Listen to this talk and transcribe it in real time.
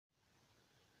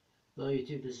Hello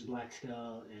YouTube, this is Black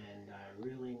Skull, and I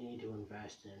really need to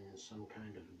invest in some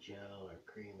kind of gel or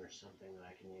cream or something that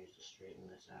I can use to straighten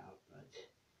this out, but,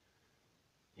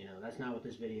 that's not what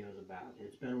this video is about.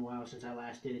 It's been a while since I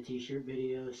last did a t-shirt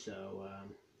video, so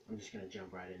I'm just going to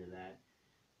jump right into that.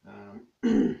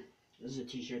 This is a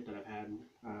t-shirt that I've had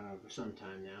for some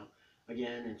time now.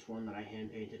 Again, it's one that I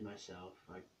hand-painted myself.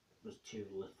 I was too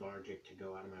lethargic to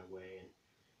go out of my way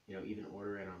and, even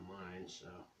order it online, so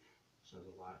says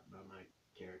a lot about my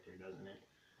character, doesn't it?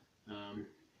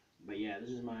 But yeah,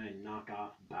 this is my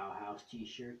knockoff Bauhaus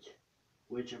t-shirt,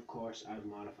 which of course I've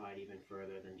modified even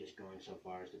further than just going so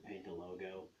far as to paint the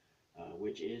logo,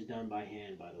 which is done by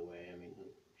hand, by the way. I mean, I'm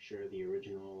sure the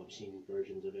original, I've seen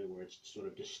versions of it where it's sort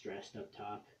of distressed up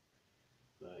top,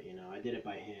 but I did it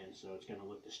by hand, so it's going to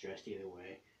look distressed either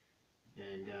way.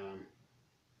 And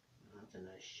that's a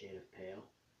nice shade of pale.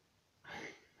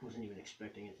 Wasn't even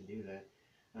expecting it to do that.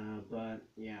 But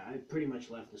yeah, I pretty much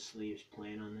left the sleeves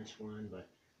plain on this one, but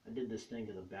I did this thing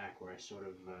to the back where I sort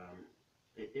of,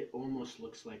 it almost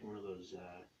looks like one of those,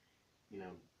 you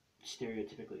know,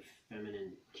 stereotypically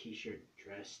feminine t-shirt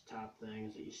dress top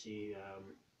things that you see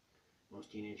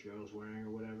most teenage girls wearing or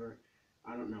whatever.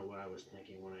 I don't know what I was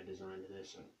thinking when I designed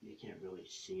this. You can't really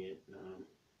see it.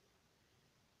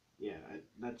 Yeah,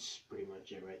 that's pretty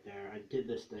much it right there. I did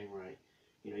this thing where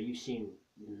you've seen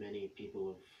many people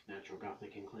of natural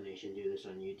gothic inclination do this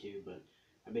on YouTube, but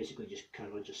I basically just cut a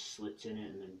bunch of slits in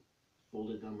it and then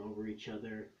folded them over each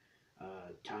other,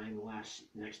 tying the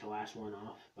next to last one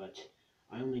off. But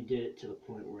I only did it to the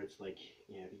point where it's like,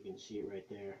 yeah, if you can see it right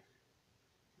there,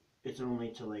 it's only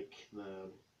to like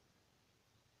the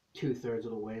 2/3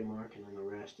 of the way mark, and then the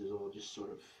rest is all just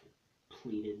sort of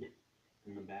pleated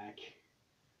in the back.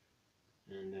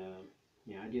 And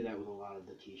yeah, I do that with a lot of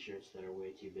the t-shirts that are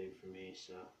way too big for me,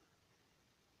 so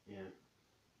yeah,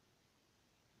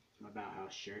 it's my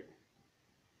Bauhaus shirt.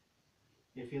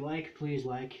 If you like, please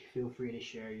like. Feel free to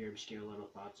share your obscure little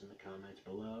thoughts in the comments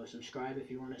below. Subscribe if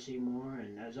you want to see more,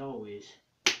 and as always,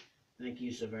 thank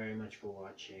you so very much for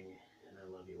watching, and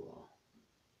I love you all.